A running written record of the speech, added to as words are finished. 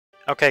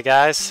Okay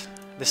guys,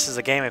 this is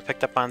a game I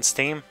picked up on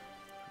Steam.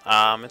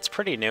 It's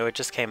pretty new, it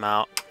just came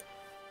out.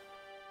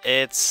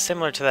 It's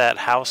similar to that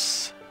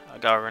house,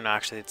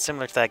 actually it's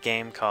similar to that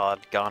game called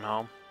Gone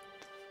Home.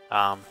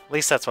 At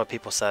least that's what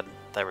people said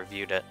that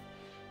reviewed it.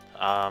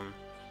 When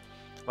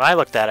I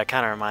looked at it, it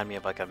kind of reminded me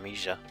of like a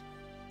Amnesia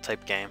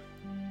type game.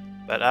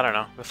 But I don't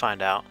know, we'll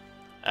find out.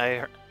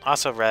 I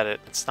also read it,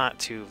 it's not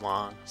too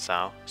long,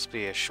 so this will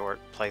be a short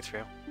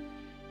playthrough.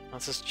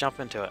 Let's just jump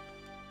into it.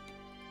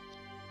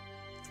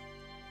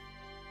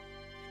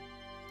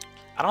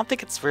 I don't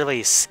think it's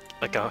really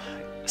like a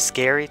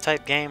scary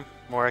type game,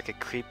 more like a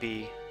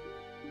creepy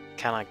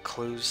kind of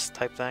clues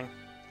type thing.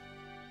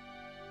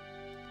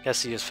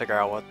 Guess you just figure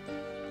out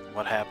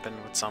what happened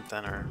with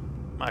something, or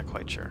I'm not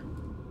quite sure.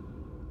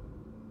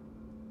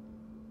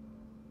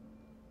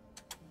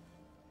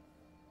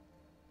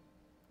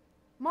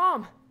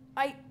 Mom,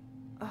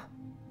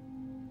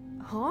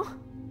 huh?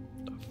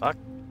 The fuck?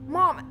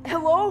 Mom,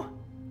 hello?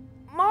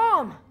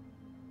 Mom!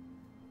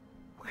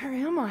 Where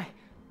am I?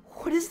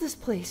 What is this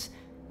place?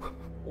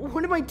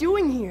 What am I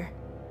doing here?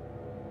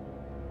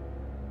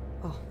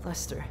 Oh,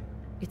 Lester,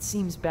 it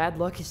seems bad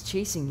luck is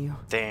chasing you.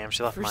 Damn,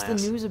 she left my First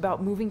ass. the news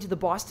about moving to the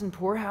Boston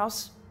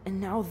poorhouse, and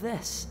now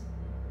this.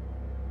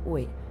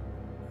 Wait,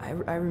 I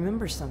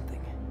remember something.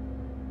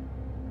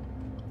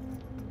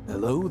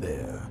 Hello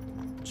there,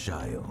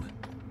 child.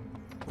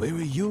 Where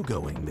are you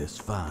going this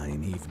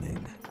fine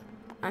evening?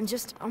 I'm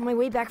just on my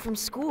way back from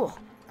school.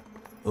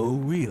 Oh,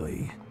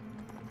 really?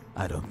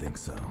 I don't think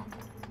so.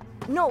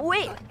 No,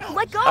 wait!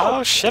 Let go!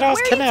 Oh shit, I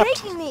was kidnapped! Where are you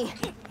taking me?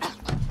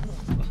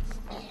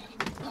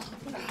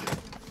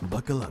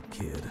 Buckle up,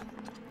 kid.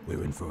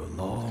 We're in for a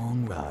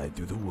long ride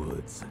through the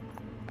woods,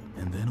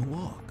 and then a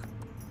walk.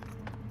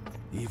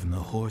 Even the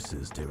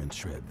horses daren't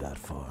tread that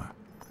far.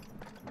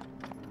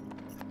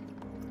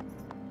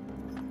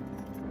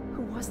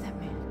 Who was that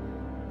man?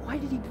 Why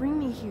did he bring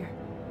me here?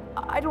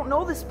 I don't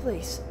know this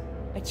place.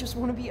 I just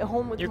want to be at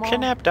home with You're Mom.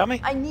 kidnapped,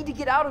 dummy. I need to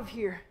get out of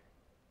here.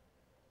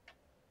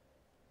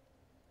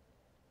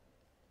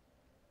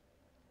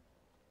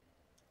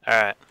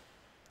 Alright.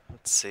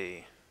 Let's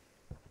see.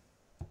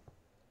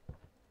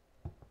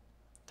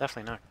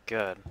 Definitely not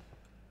good.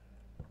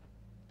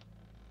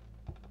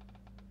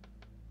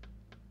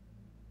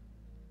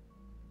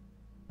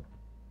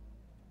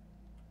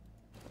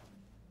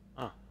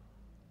 Oh.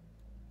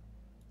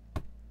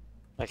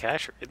 Okay, I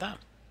should read that.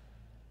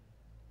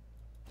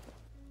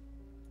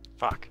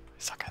 Fuck. I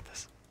suck at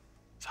this.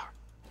 Sorry.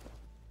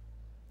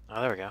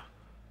 Oh, there we go.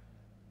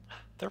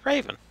 The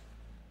Raven.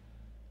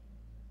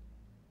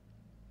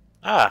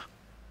 Ah.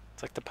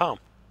 It's like the poem.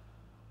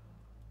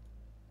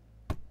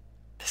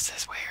 This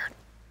is weird.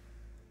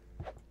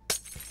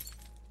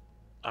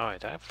 Oh,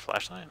 wait, do I have a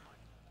flashlight?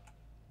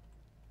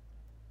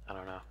 I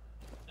don't know.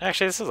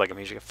 Actually, this is like a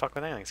music. Fuck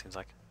with anything, seems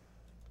like.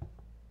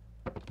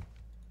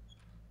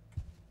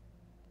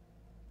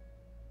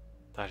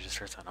 Thought I just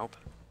heard something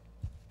open.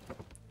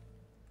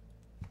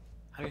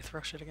 How do you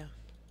throw shit again?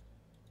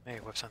 Maybe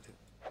whip something.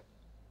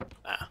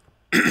 Ah.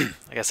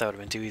 I guess that would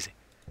have been too easy.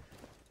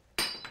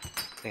 I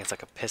think it's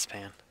like a piss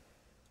pan.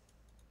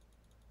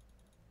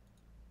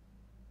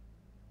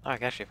 Oh, I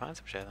can actually find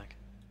some shit, I think.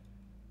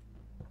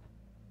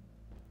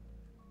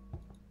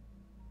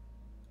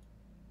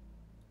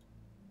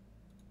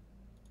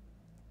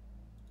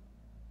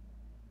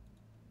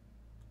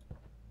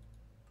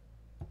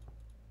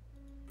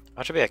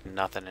 That should be like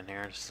nothing in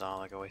here, this is all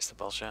like a waste of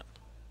bullshit.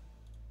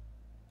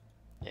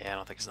 Yeah, I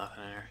don't think there's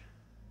nothing in here.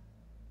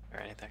 Or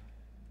anything.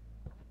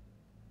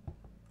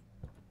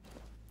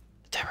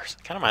 The Timbers.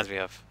 Kind of reminds me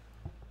of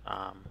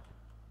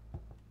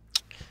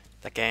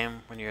that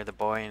game when you're the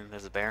boy and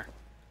there's a bear.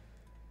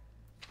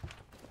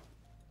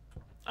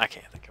 I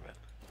can't think of it.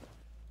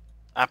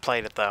 I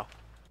played it though.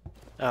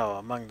 Oh,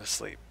 Among the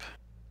Sleep.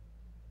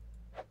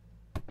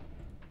 A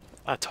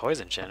lot of toys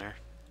and shit in here.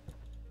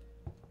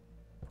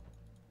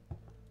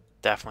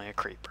 Definitely a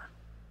creeper.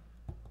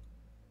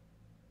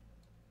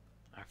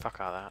 Alright,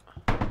 fuck all that.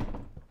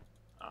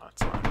 Oh,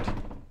 it's locked.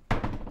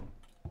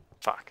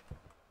 Fuck.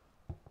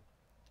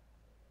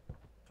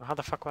 Well, how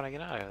the fuck would I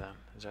get out of here then?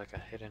 Is there like a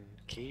hidden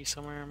key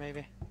somewhere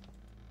maybe?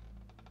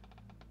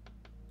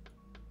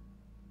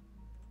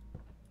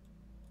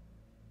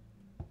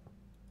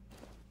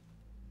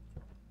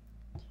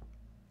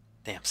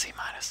 Damn, C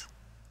minus.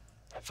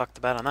 I fucked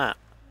the bet on that.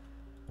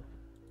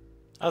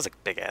 That was a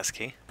big ass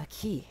key. A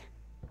key.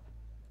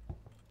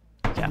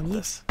 Got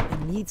this.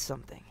 I need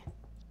something.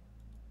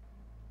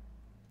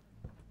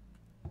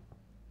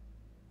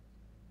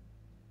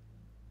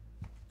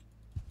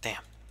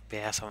 Damn. Be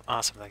awesome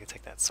if I could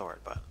take that sword,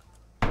 but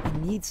I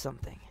need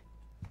something.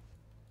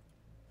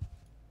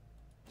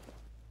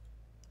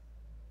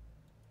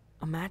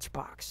 A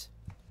matchbox.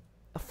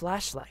 A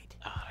flashlight.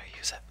 oh, how do I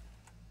use it?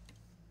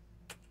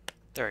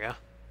 There we go.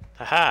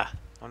 Haha! I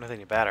wonder if they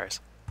need batteries.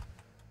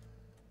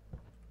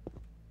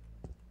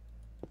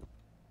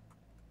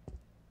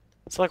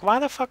 So like, why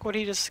the fuck would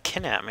he just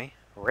kidnap me,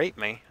 rape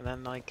me, and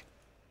then like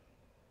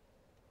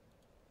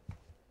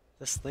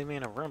just leave me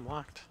in a room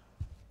locked?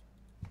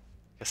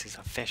 Guess he's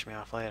gonna finish me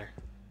off later.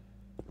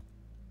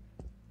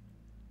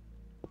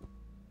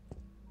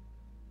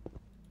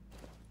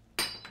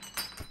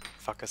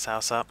 Fuck his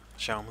house up.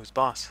 Show him who's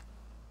boss.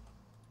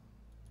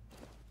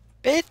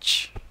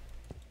 Bitch!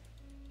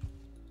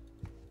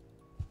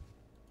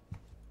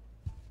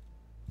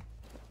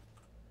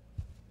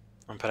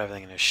 I'm gonna put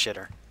everything in his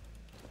shitter.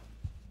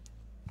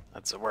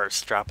 That's the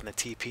worst. Dropping the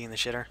TP in the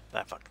shitter.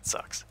 That fucking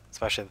sucks.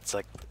 Especially if it's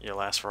like your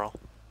last roll.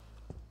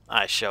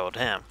 I showed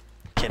him.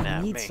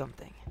 Kidnapped me. Need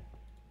something.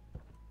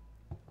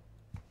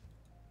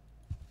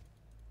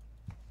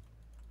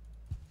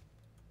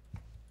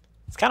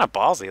 It's kind of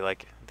ballsy.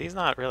 Like, he's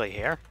not really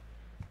here.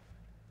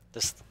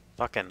 Just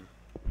fucking...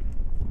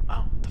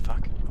 Oh, what the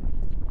fuck?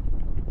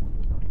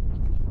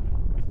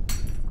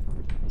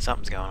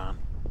 Something's going on.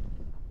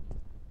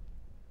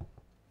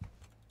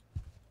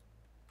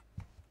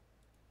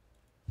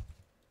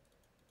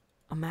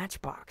 A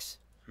matchbox.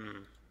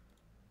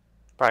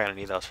 Probably gonna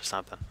need those for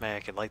something. Maybe I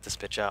could light this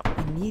bitch up.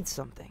 I need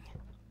something.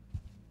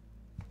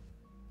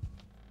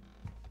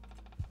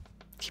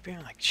 Keep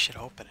hearing like shit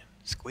opening,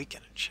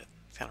 squeaking and shit.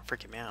 It's kind of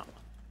freaking me out.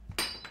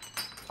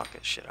 Fuck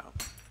this shit out.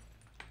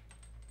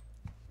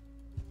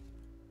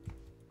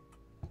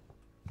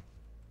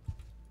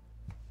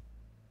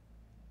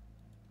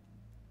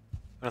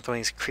 What if one of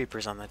these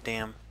creepers on the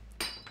damn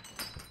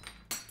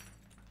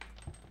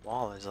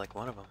wall is like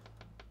one of them?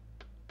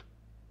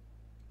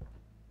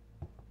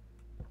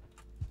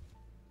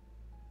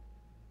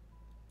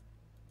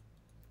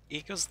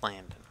 Eagles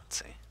Landing,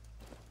 let's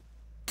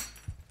see.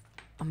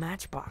 A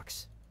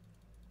matchbox.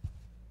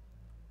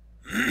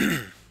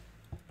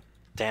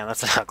 Damn,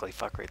 that's an ugly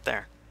fuck right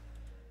there.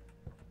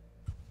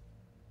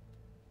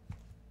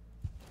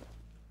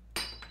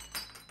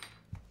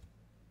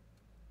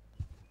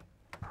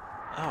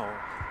 Oh.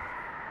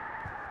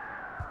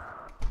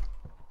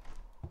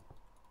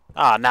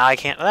 Ah, now I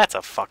can't. That's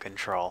a fucking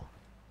troll.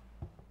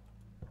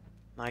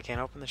 Now I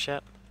can't open the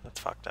shit? That's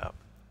fucked up.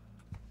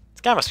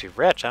 This guy must be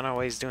rich. I don't know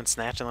what he's doing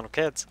snatching little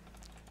kids.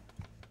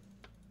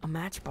 A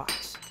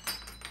matchbox.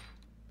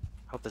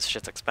 Hope this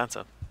shit's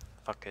expensive.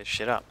 Fuck his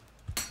shit up.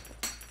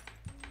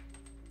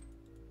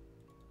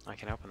 I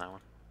can open that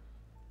one.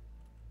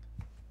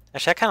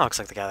 Actually, that kind of looks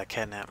like the guy that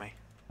kidnapped me.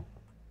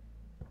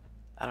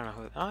 I don't know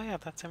who... Oh yeah,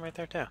 that's him right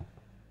there too.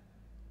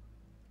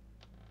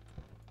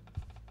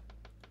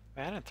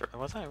 Wait, I didn't throw...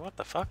 Was I? What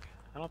the fuck?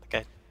 I don't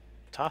think I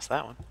tossed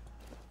that one.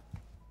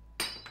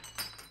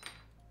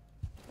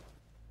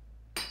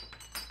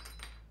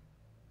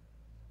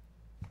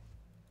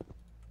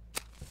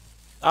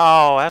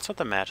 Oh, that's what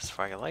the match is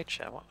for. I get light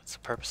shit. What's the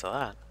purpose of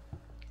that?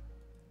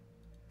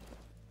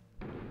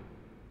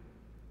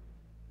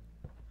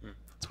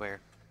 That's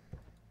weird.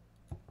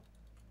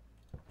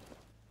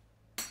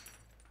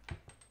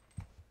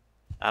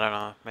 I don't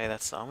know. Maybe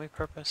that's the only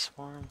purpose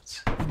for him.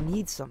 I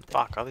need something.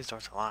 Fuck, all these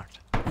doors are locked.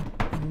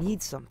 I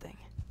need something.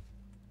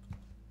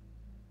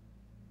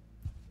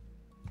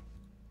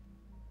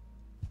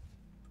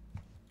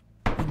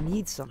 I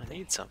need something. I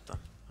need something.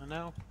 I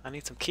know. I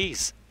need some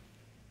keys.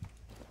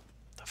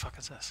 What the fuck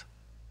is this?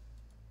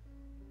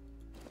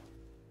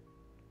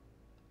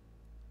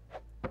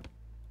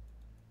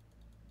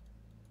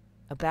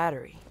 A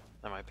battery.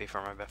 That might be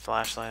for my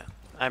flashlight.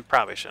 I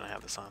probably shouldn't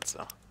have this on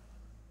still.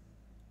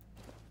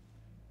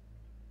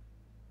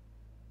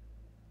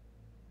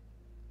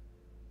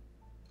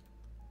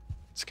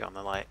 Let's go on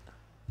the light.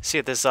 See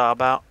what this is all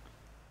about?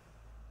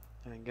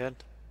 Anything good?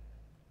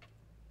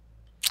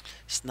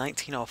 It's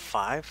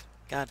 1905?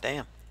 God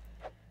damn.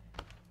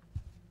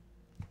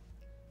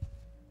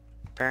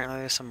 Apparently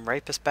there's some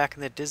rapists back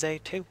in the Dizzy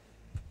too.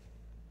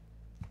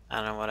 I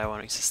don't know what I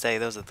want used to say.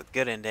 Those are the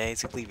good in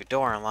days. You leave your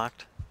door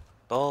unlocked.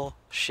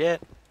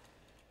 Bullshit.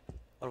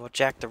 What about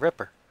Jack the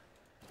Ripper?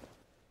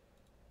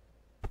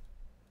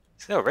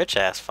 He's a rich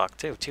ass fuck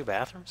too. 2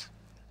 bathrooms?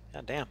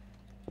 God damn.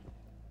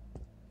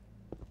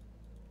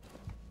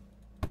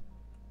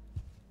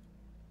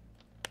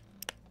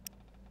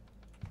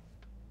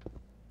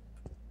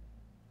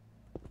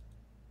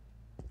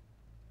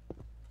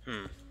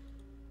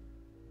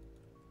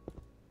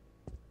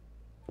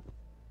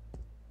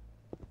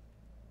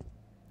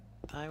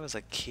 If I was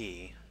a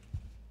key,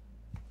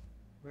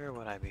 where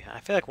would I be? I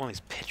feel like one of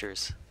these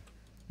pictures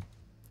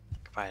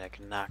I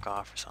could knock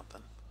off or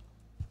something.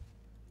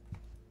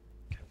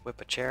 Could whip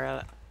a chair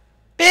at it.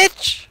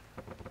 Bitch!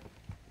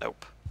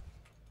 Nope.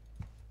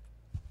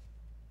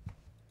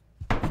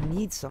 I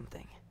need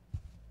something.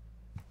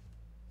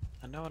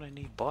 I know what I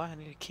need, boy. I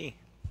need a key.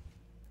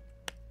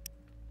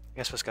 I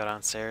guess let's go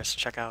downstairs,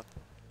 check out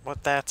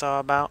what that's all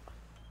about.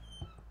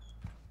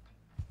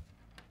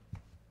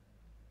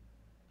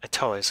 I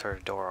totally just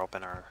heard a door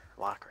open or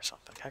lock or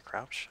something. Can I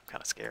crouch? I'm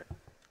kind of scared.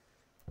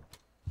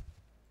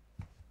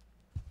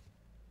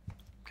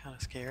 Kind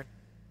of scared.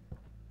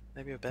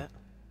 Maybe a bit.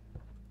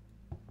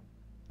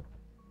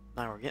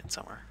 Now we're getting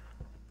somewhere.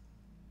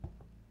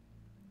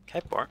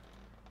 Okay, Bort.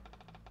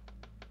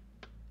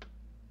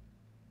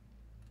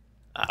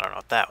 I don't know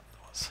what that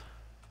was.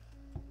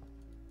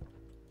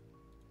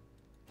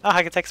 Oh,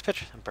 I can take this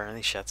picture and burn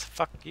these shits.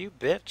 Fuck you,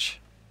 bitch.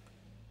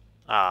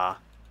 Ah,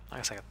 I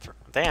guess I got through.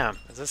 Damn,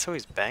 is this who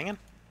he's banging?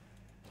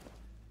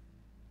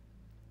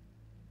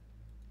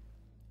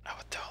 I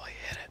would totally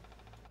hit it.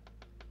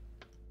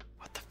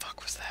 What the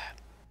fuck was that?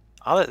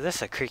 Oh, this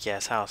is a creaky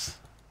ass house.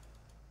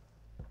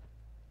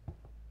 What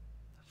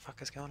the fuck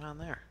is going on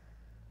there?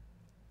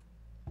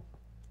 I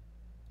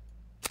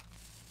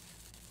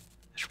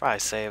should probably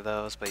save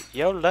those, but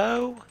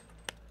YOLO!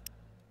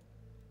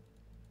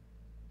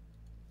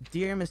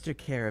 Dear Mr.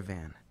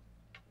 Caravan,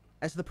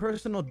 as the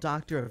personal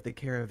doctor of the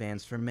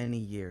Caravans for many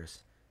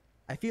years,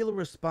 I feel a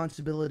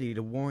responsibility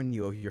to warn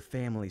you of your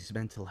family's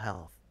mental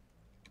health.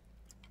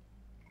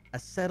 A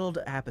settled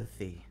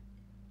apathy,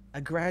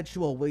 a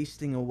gradual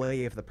wasting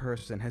away of the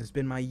person has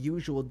been my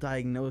usual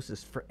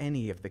diagnosis for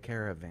any of the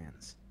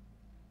Caravans.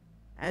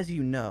 As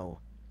you know,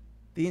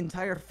 the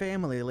entire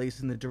family lays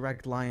in the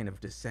direct line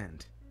of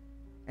descent,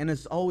 and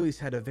has always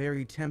had a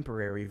very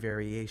temporary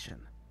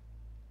variation.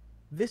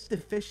 This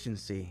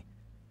deficiency,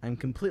 I'm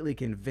completely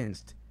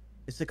convinced,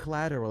 is a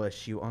collateral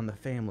issue on the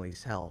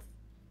family's health.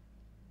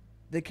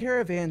 The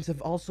Caravans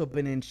have also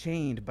been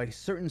enchained by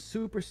certain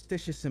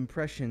superstitious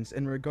impressions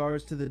in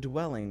regards to the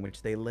dwelling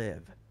which they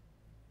live.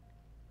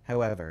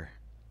 However,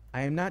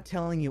 I am not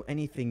telling you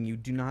anything you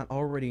do not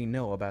already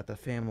know about the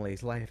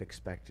family's life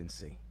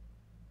expectancy.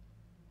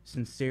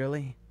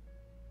 Sincerely,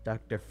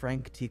 Dr.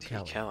 Frank T.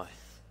 Kelly.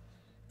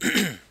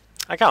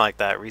 I kinda like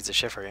that, reads the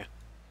shit for you.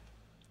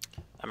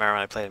 I remember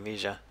when I played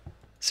Amnesia,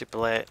 super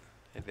late,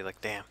 it'd be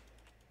like, damn,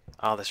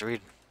 all this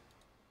reading.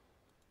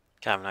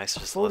 Kind of nice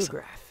to just listen.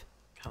 Photograph.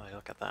 Kind of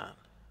look at that.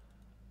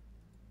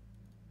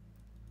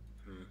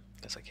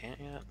 Guess I can't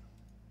yet.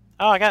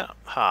 Oh, I got,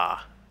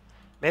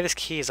 maybe this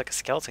key is like a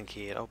skeleton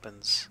key, it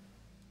opens.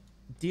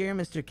 Dear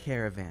Mr.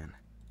 Caravan.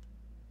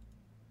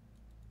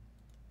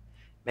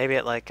 Maybe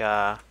it like,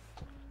 I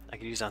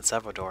could use it on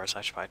several doors,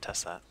 I should probably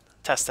test that.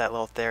 Test that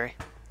little theory.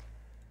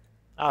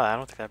 Oh, I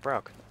don't think that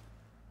broke.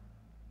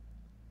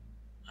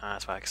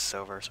 That's probably like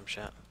silver or some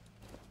shit.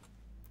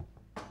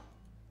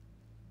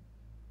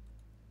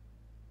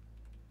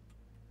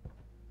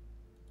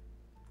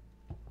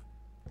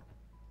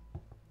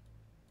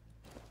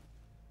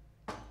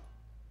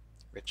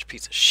 Rich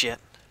piece of shit.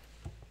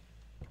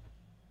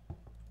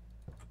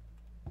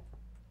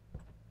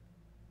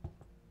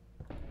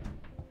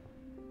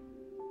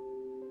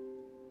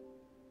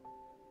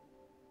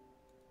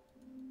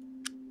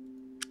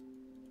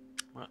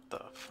 What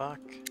the fuck?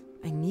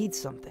 I need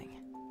something.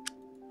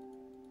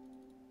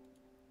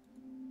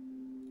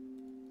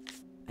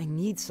 I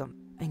need something.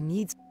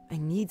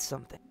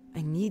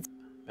 Maybe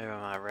I'm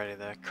not ready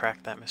to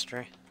crack that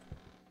mystery.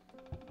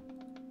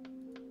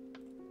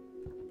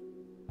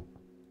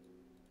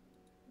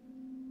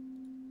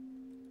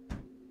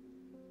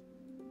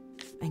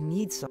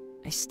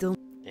 I still.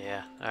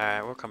 Yeah,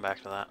 alright, we'll come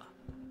back to that.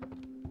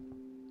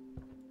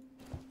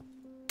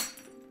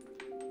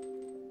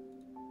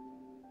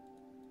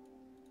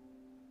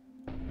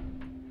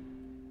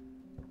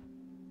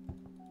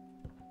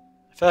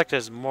 I feel like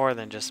there's more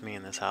than just me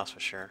in this house for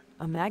sure.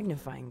 A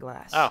magnifying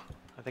glass. Oh,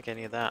 I think I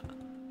need that.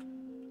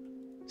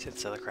 See what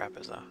this other crap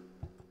is though.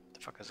 What the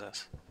fuck is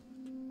this?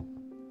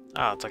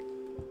 Oh, it's like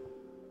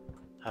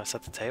how to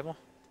set the table?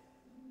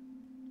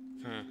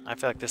 I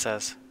feel like this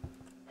has.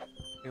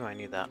 Ooh, I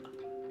need that.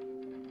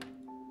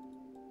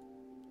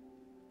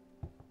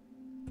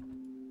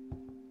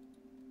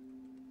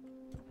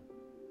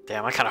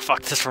 Damn, I kinda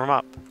fucked this room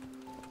up.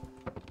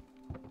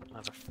 I'll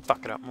have to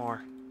fuck it up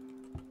more.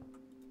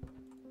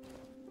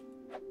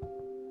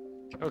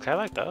 Okay, I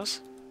like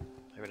those.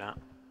 Maybe not.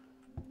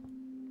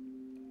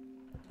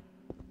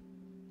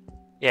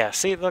 Yeah,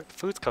 see, look, the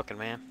food's cooking,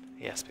 man.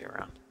 He has to be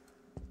around.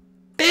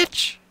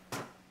 Bitch!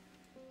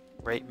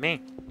 Rape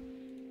me.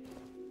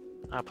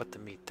 I'll put the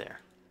meat there.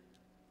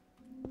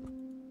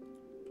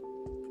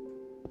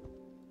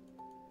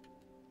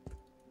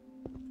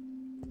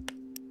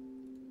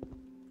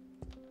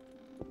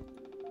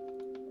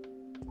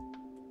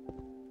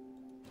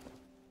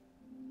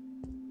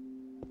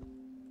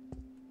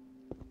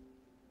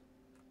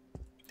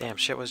 Damn,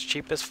 shit was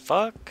cheap as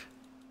fuck.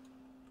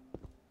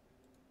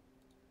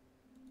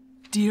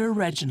 Dear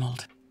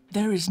Reginald,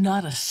 there is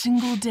not a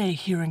single day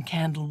here in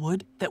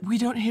Candlewood that we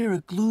don't hear a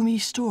gloomy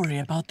story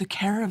about the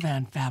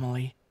Caravan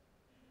family.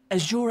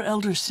 As your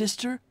elder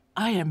sister,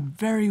 I am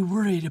very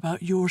worried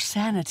about your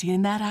sanity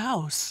in that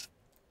house.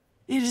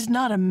 It is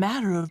not a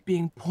matter of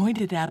being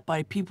pointed at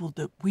by people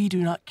that we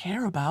do not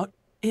care about.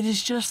 It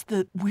is just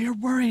that we're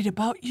worried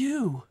about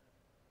you.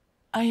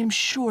 I am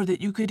sure that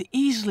you could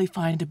easily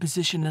find a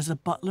position as a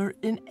butler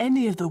in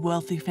any of the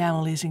wealthy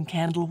families in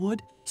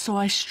Candlewood, so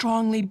I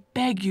strongly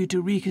beg you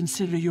to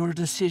reconsider your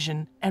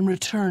decision and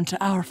return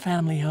to our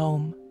family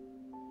home.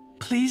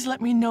 Please let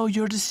me know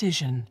your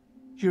decision.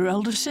 Your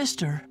elder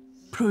sister,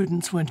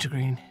 Prudence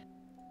Wintergreen.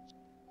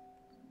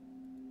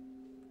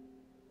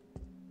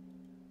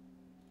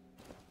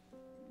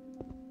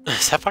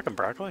 Is that fucking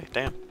broccoli?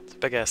 Damn, it's a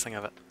big ass thing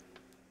of it.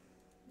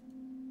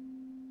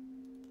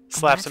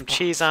 Slap some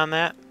cheese on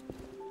that.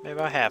 Maybe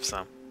I'll have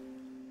some.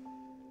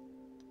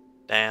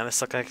 Damn,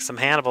 this looks like some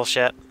Hannibal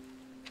shit.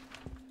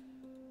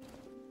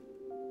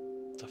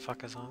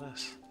 fuck is all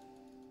this?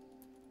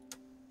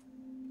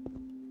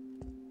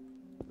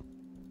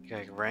 You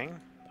got a ring?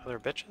 Other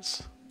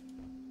bitches?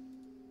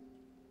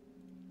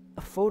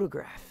 A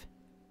photograph.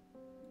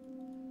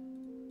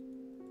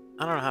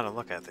 I don't know how to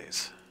look at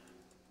these.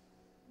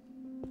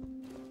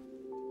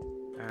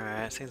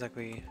 Alright, seems like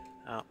we...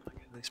 Oh, I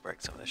can at least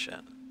break some of this shit.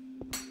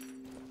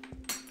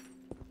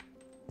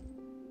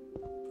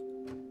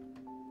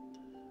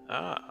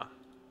 Ah.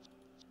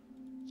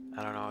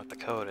 I don't know what the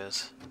code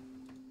is.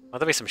 Will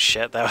there be some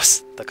shit that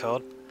was the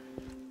code?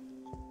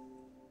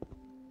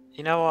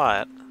 You know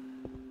what?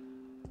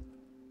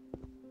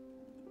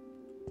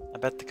 I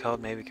bet the code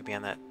maybe could be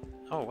on that...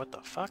 Oh, what the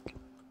fuck?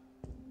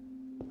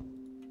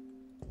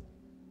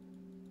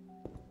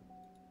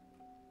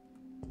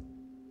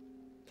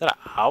 Is that an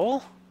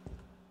owl?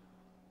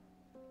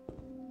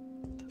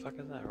 What the fuck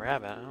is that?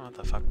 Rabbit? I don't know what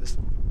the fuck this...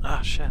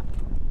 Ah, shit.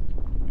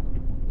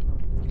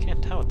 I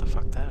can't tell what the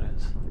fuck that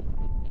is.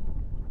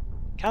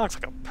 Kinda looks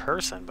like a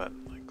person, but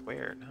like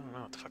weird. I don't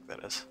know what the fuck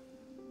that is.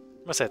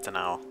 I'm gonna say it's an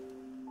owl.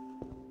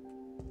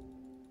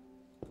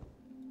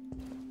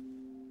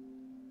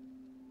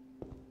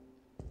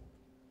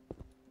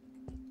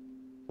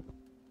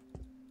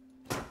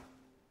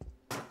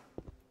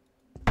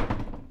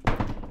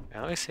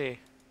 Yeah, let me see.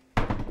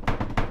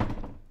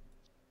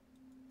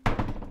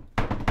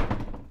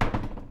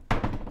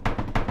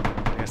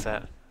 I guess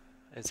that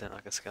isn't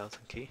like a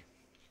skeleton key.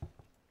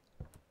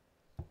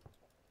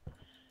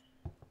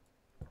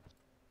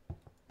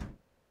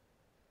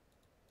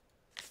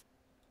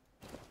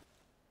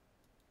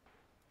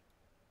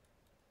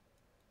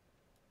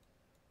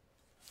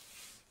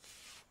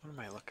 What am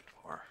I looking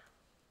for?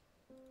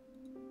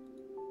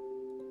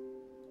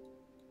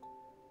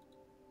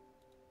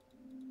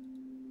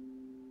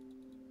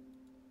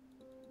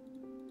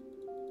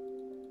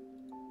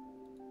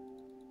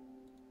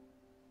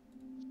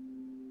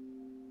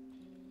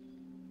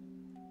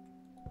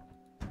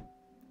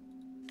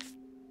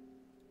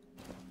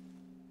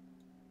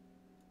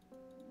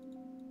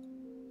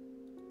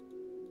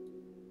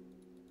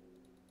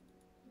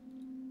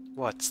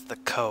 What's the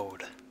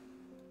code?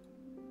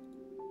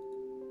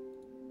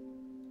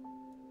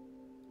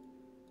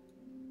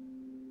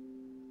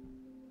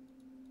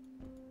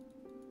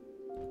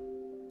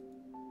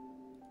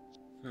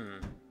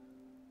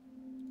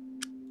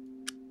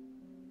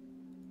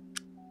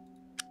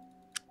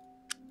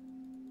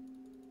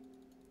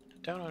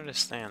 Don't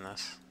understand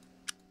this.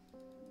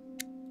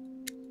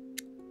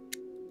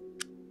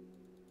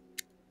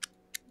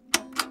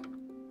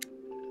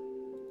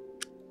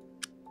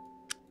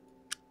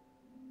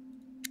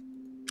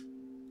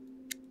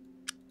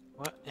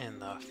 What in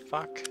the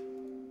fuck?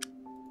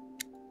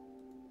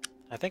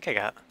 I think I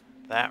got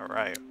that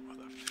right. What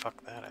the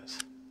fuck that is?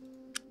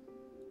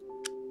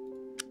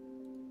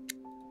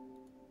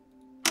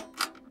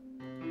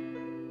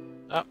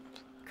 Oh.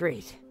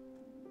 Great.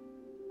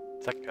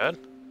 Is that good?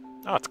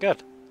 Oh, it's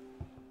good.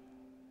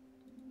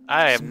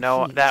 I have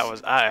no... That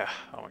was... Oh my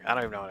God, I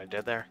don't even know what I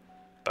did there.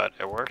 But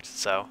it worked,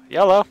 so...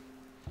 Yellow!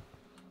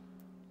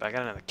 But I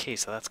got another key,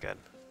 so that's good.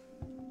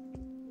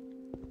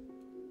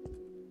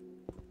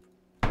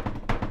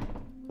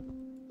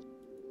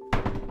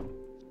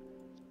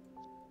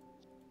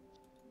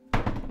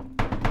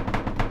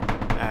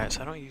 Alright,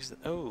 so I don't use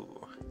the...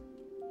 Oh!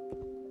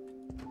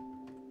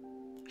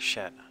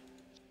 Shit.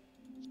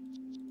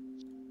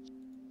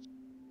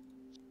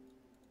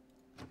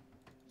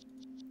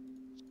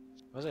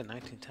 Was it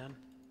 1910?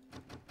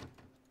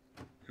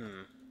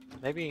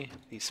 Maybe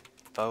these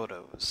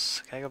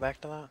photos. Can I go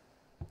back to that?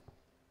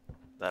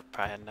 That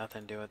probably had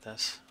nothing to do with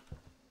this.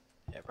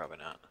 Yeah, probably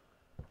not.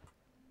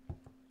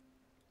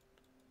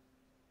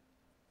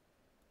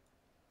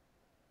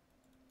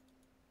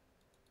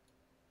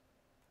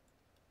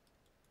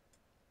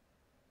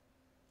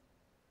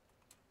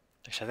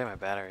 Actually, I think my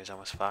battery's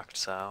almost fucked,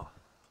 so...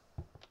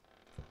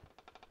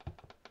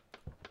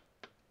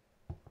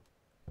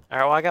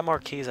 Alright, well I got more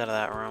keys out of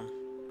that room.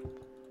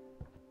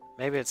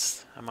 Maybe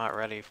it's... I'm not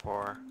ready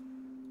for...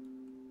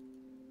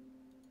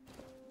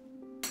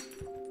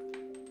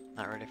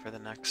 Not ready for the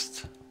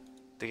next...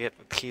 To get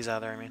keys out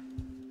of there, I mean.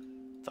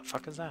 What the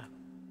fuck is that?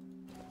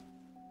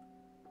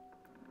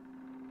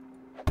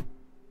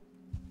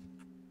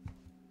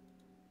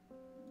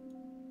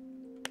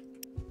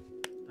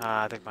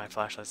 I think my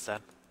flashlight's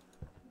dead.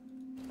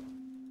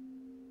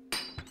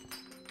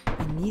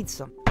 I need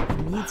some.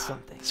 I need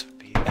something. This would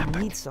be I epic.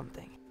 need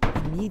something.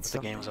 I need The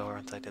something. game was over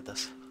once I did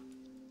this.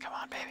 Come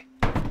on, baby.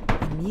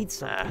 I need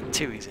something.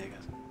 Too easy, I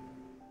guess. Is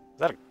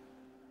that a...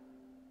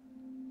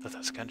 I thought that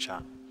was a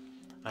gunshot.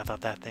 I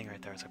thought that thing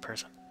right there was a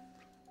person.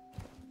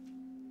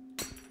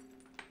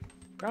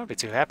 Probably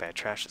too happy I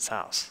trashed his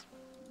house.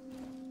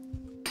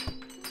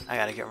 I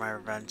gotta get my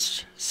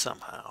revenge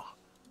somehow.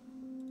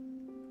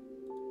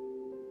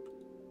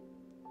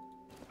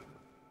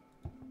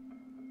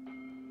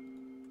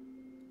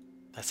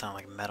 That sounded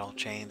like metal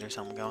chains or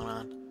something going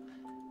on.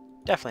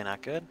 Definitely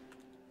not good.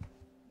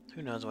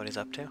 Who knows what he's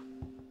up to?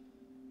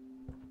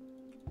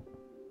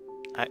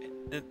 Oh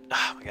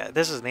my God, if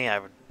this was me, I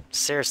would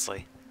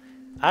seriously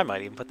I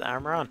might even put the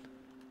armor on.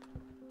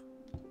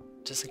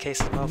 Just in case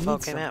the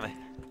mofo came at me.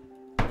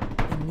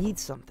 I need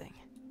something.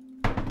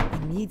 I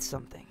need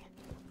something.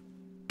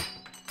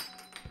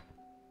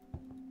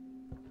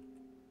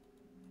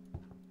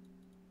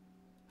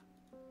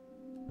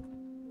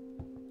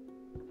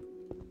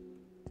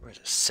 Where's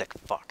a sick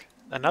fuck?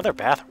 Another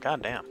bathroom,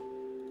 goddamn.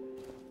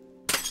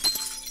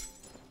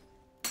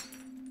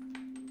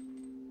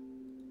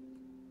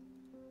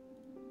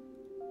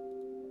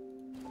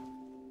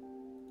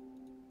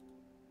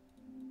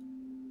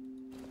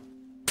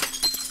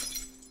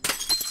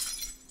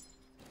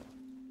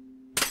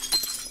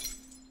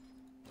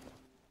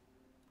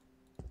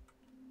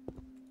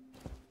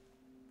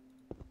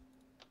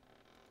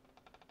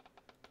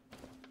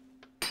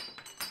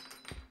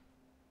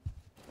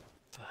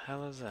 The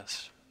hell is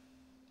this?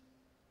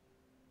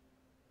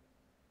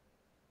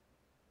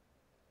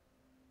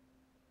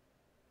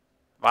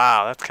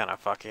 Wow, that's kind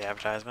of fucky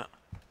advertisement.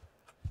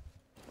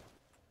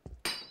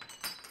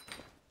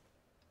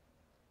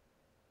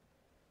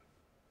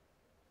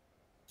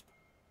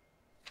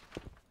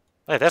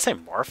 Wait, that's a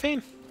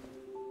morphine?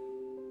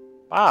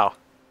 Wow.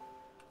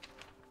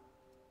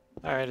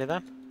 Alrighty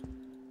then.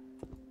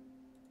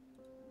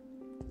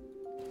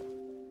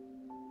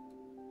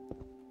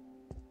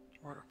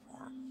 Order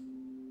form.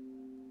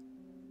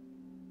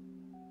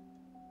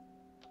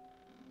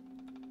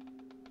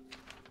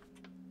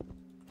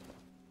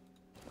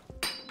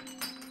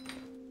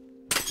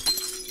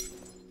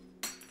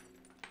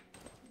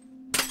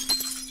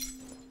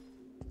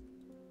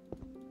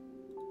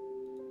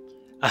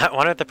 I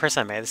wonder if the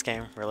person that made this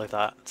game really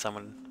thought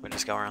someone would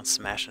just go around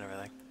smashing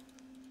everything.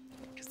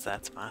 Because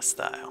that's my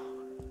style.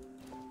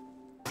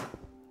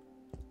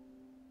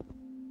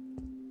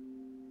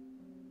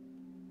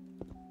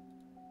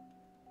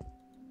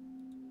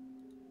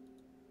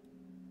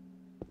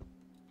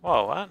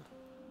 Whoa, what?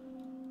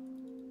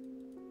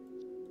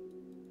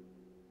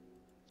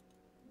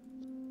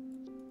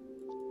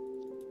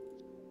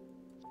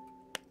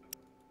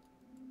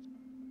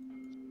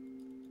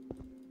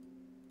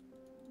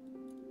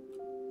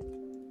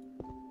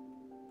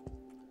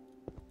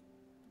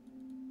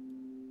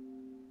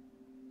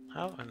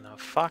 How in the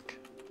fuck?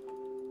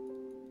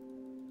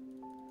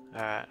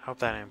 Alright, hope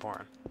that ain't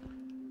important.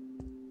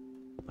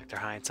 Like they're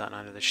hiding something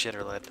under the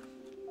shitter lid.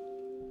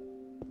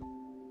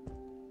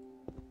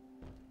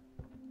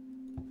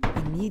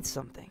 I need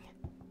something.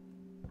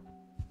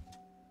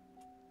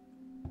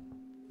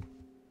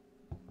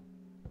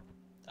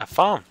 A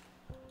phone!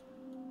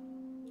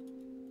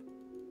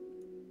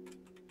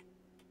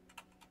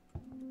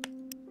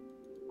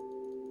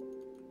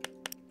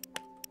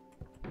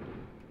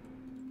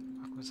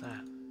 What was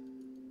that?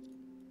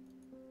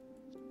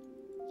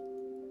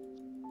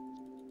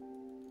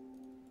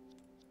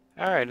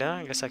 Alright, now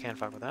I guess I can't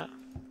fuck with that.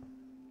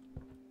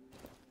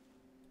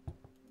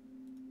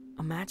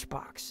 A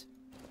matchbox.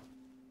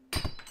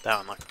 That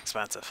one looked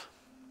expensive.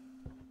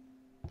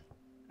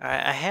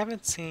 Alright, I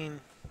haven't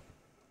seen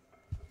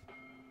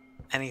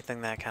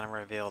anything that kind of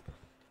revealed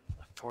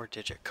a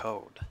 4-digit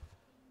code.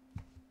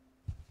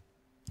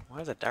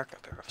 Why is it dark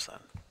up here all of a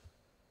sudden?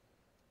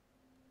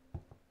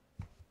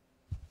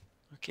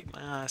 I'll keep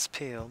my eyes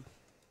peeled.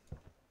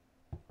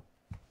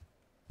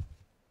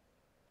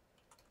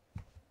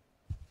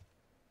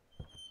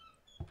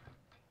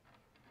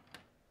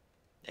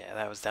 Yeah,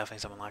 that was definitely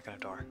someone locking a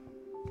door.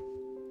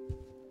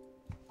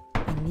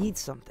 I need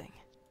something.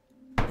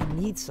 I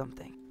need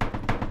something.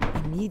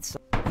 I need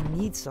some. I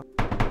need some.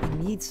 I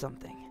need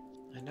something.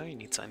 I know you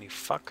need something, you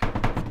fuck.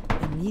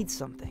 I need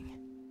something.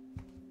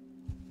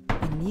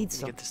 I need Get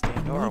something. this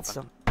damn door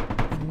open.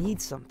 I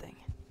need something.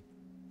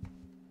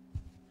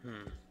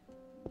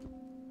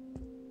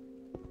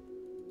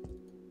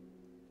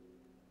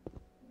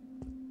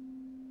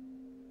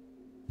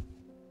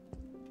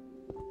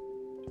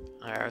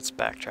 Alright, let's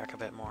backtrack a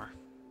bit more.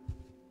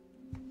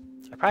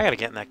 I probably gotta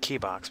get in that key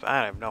box, but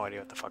I have no idea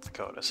what the fuck the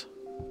code is.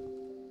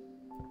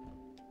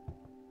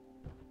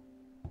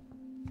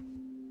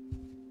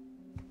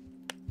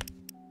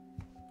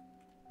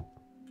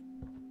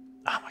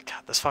 Oh my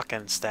god, this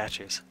fucking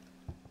statues.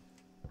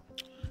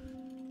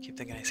 Keep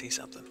thinking I see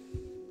something.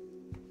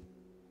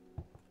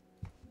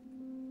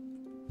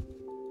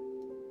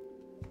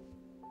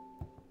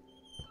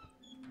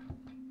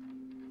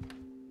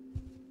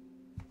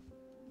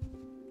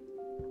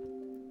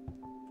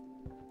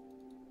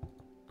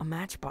 A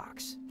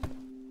matchbox.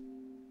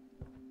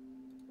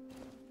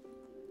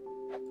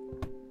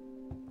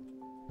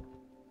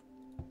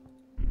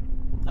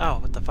 Oh,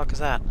 what the fuck is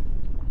that?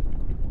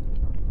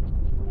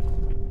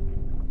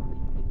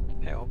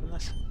 Okay, open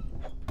this.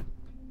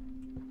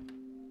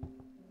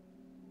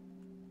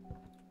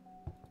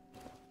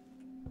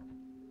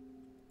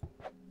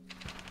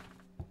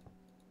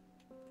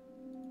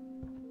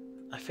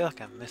 I feel like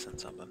I'm missing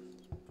something.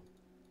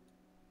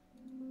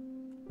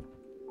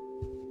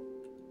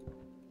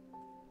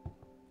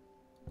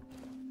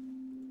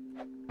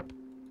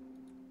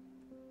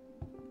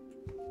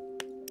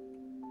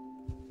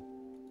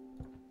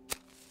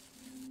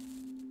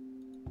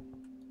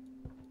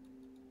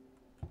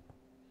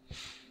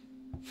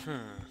 A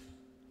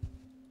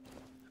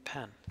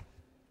pen.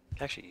 Can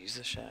I actually use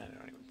this shit? I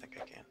don't even think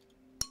I can.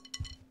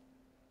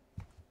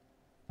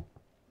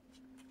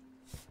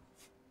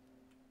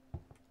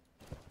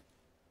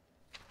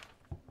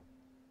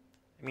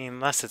 I mean,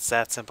 unless it's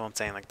that simple and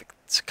saying like the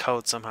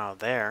code somehow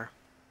there.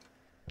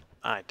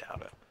 I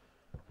doubt it.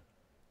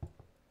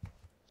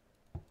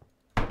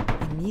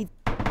 I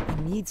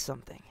need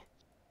something.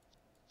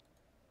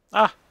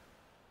 Ah!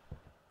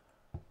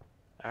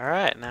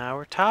 Alright, now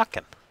we're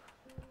talking.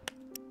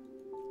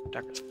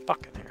 Dark as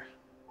fuck in here.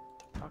 What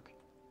the fuck?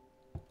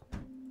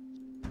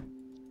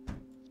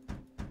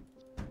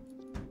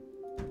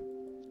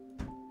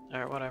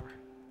 Alright, whatever.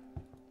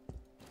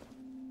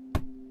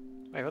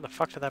 Wait, where the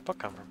fuck did that book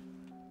come from?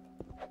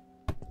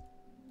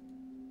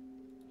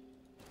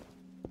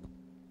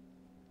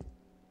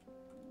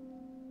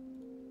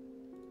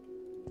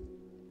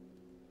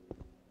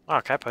 Oh,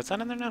 can I put that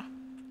in there now?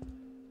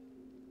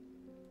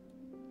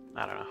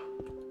 I don't know.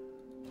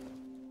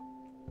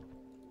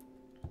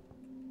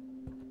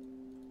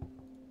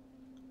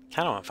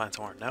 Kinda wanna find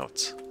some more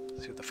notes.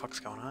 See what the fuck's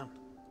going on.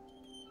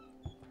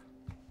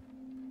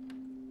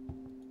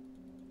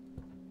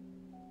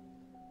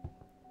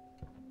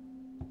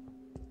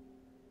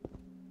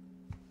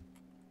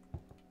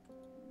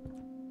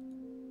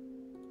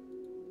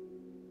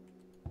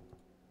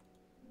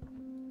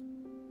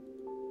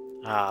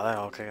 Ah,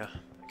 that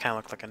kinda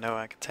looked like a note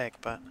I could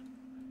take, but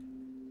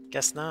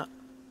guess not.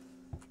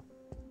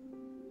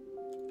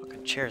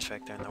 Fucking chairs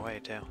back there in the way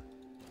too.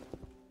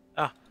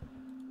 Ah.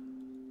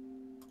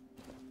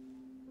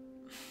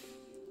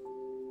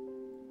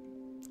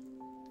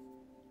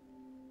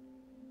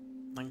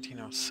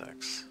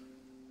 1906.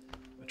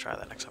 We'll try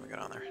that next time we go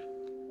down there.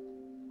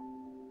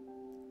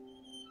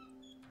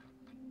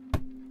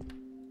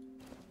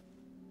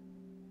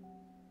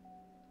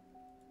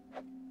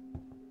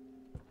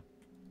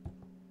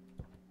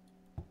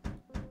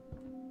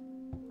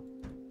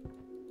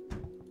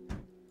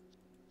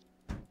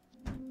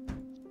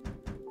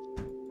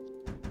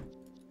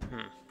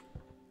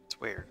 It's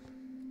weird.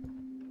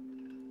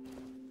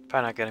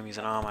 Probably not good at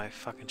using all my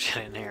fucking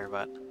shit in here,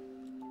 but...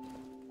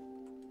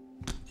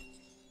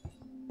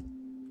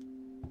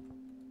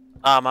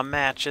 Ah, my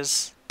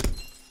matches.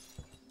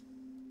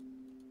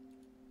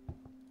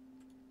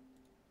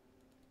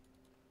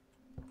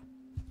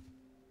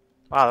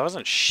 Wow, there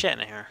wasn't shit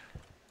in here.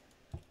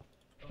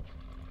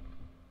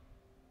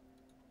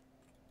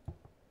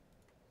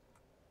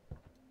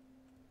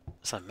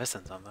 Unless I'm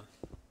missing something.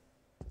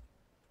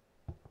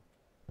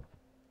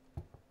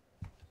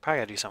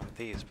 Probably gotta do something with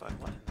these, but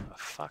what in the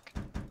fuck?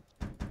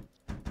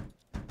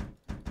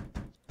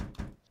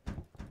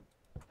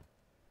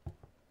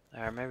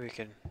 Alright, maybe we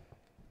can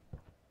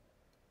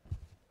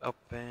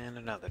open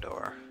another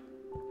door.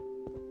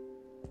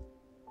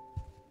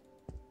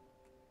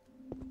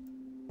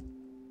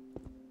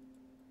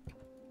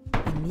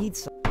 I need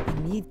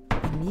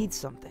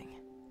something.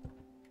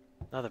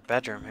 Another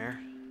bedroom here.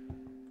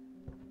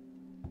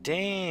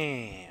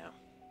 Damn.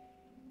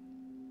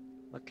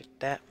 Look at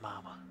that,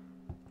 mama.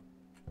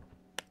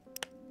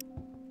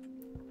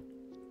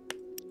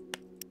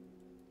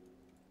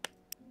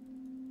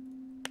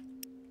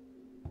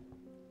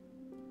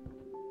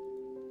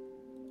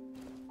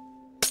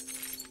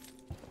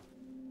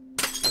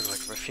 Looks like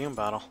a perfume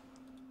bottle.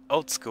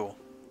 Old school.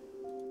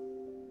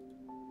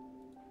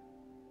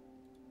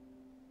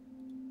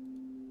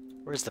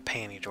 Where's the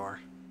panty drawer?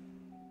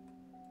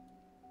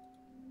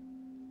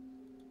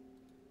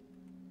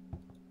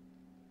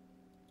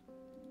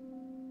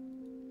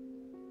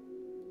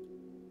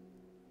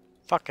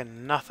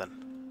 Fucking nothing.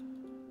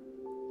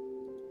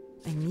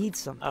 I need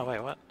something. Oh,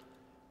 wait, what?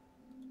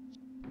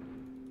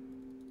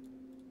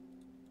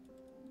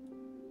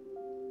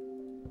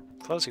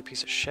 Close, you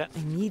piece of shit.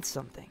 I need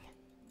something.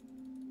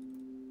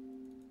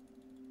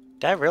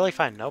 Did I really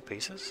find no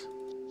pieces?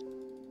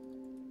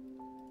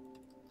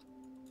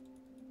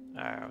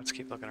 Alright, let's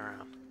keep looking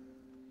around.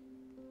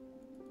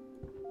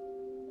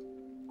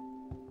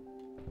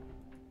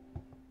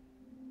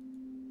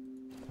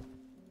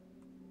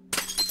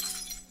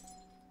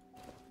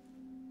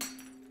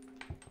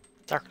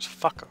 Dark as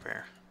fuck over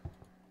here.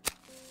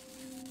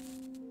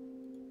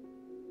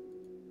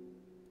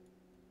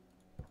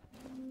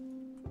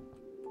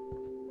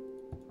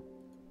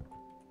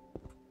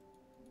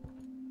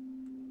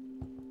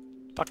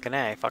 Fucking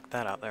A, fuck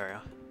that up, there we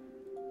go.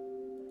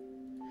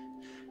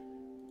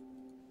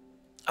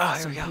 Oh,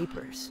 here Some we go.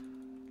 papers.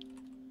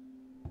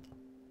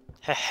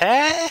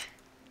 Heh.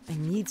 I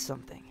need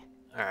something.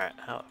 Alright,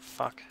 how the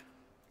fuck?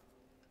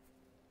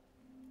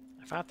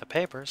 I found the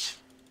papers.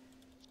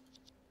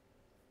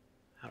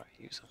 How do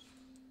I use them?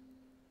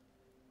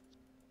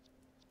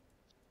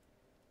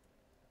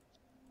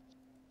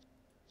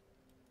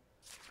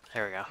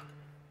 There we go.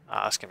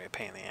 Ah, that's gonna be a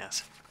pain in the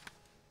ass.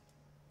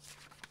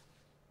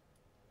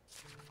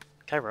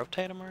 Can I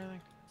rotate them or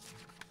anything?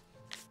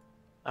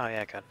 Oh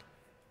yeah, I could.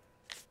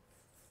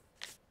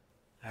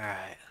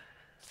 Alright.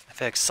 I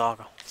feel like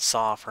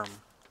Saw from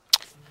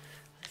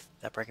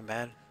that Breaking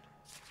Bad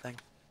thing.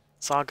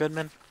 Saw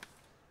Goodman.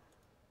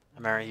 I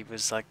remember he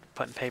was like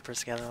putting papers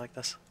together like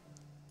this.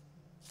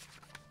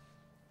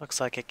 Looks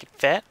like it could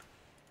fit.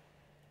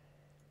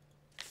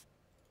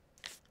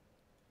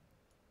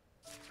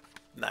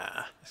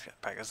 Nah, it's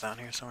got probably goes down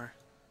here somewhere.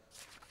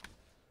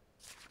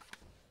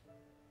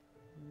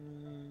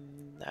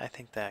 I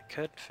think that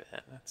could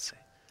fit. Let's see.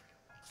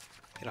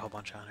 Get a whole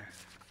bunch on here.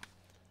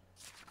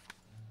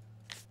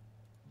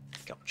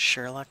 Going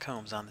Sherlock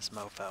Holmes on this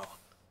mofo.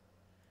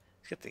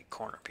 Let's get the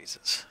corner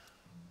pieces.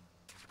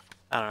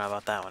 I don't know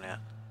about that one yet.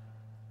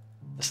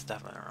 This is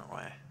definitely the wrong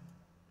way.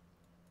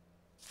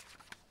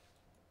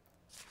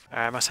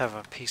 Alright, I must have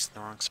a piece in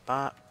the wrong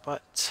spot,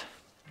 but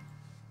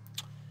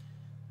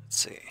let's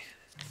see.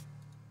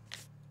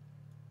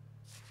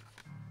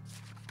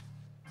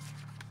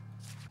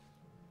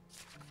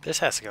 This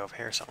has to go over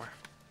here somewhere.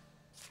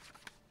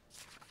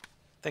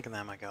 Thinking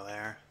that might go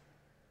there.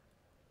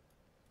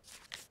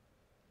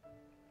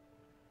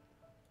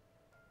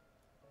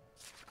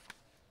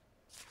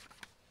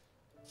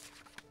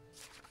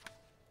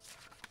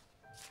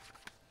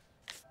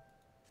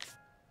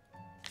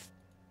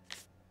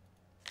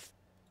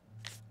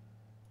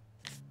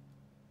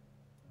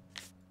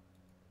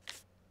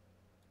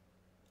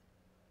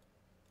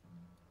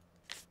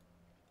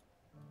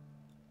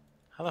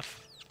 How the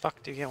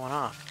fuck do you get one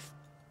off?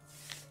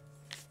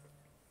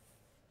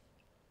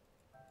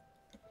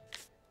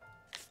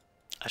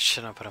 I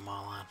shouldn't have put them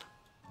all on.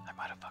 I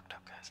might have fucked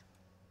up, guys.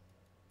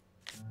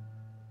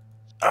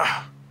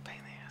 Ugh! Pain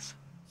in the ass.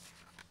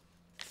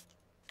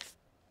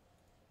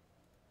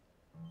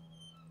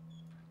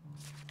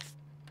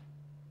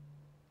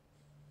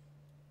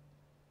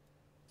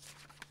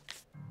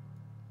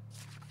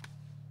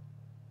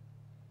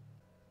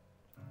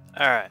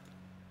 Alright.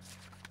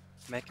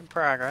 Making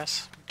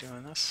progress. We're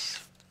doing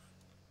this.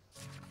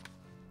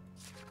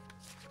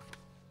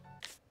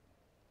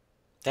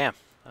 Damn,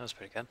 that was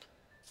pretty good.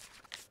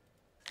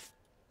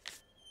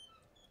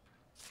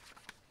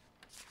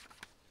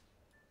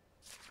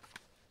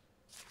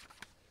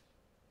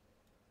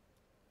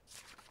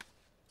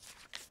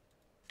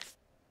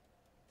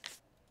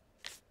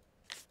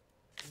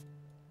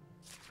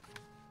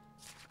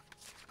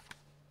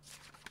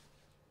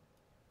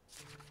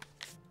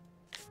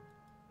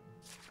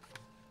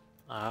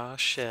 Oh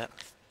shit.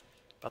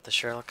 About the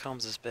Sherlock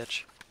Holmes'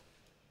 bitch.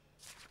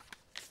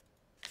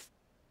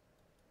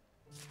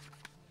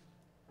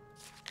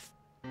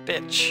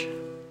 Bitch.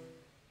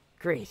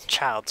 Great.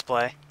 Child's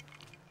play.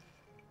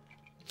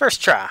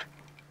 First try.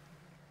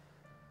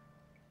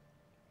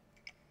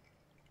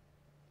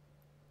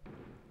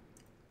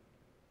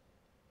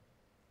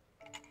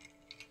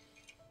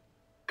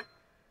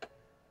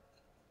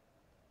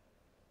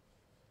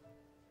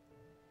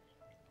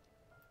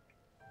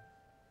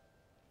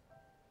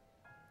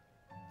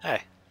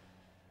 Hey.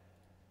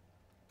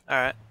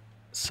 Alright,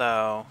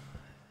 so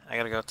I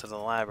gotta go to the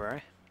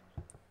library.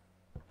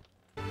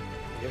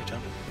 Give it to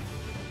him.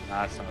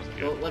 That sounds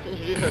good. Well, let's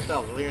introduce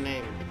ourselves. What's your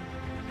name?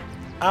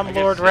 I'm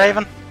Lord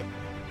Raven.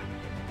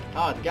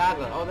 Oh, it's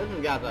Gaza. Oh, this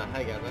is Gaza.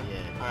 Hi, Gaza.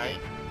 Yeah. Alright.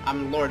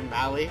 I'm Lord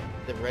Malley,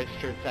 the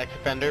registered sex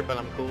offender, but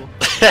I'm cool.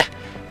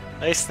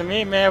 Nice to meet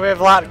you, man. We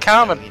have a lot in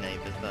common.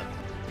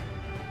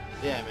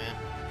 Yeah, man.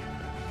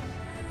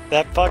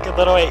 That fucking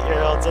little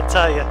 8-year-olds, I'll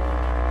tell you.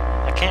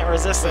 I can't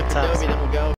resist Wait for sometimes. Dobie, then we'll go.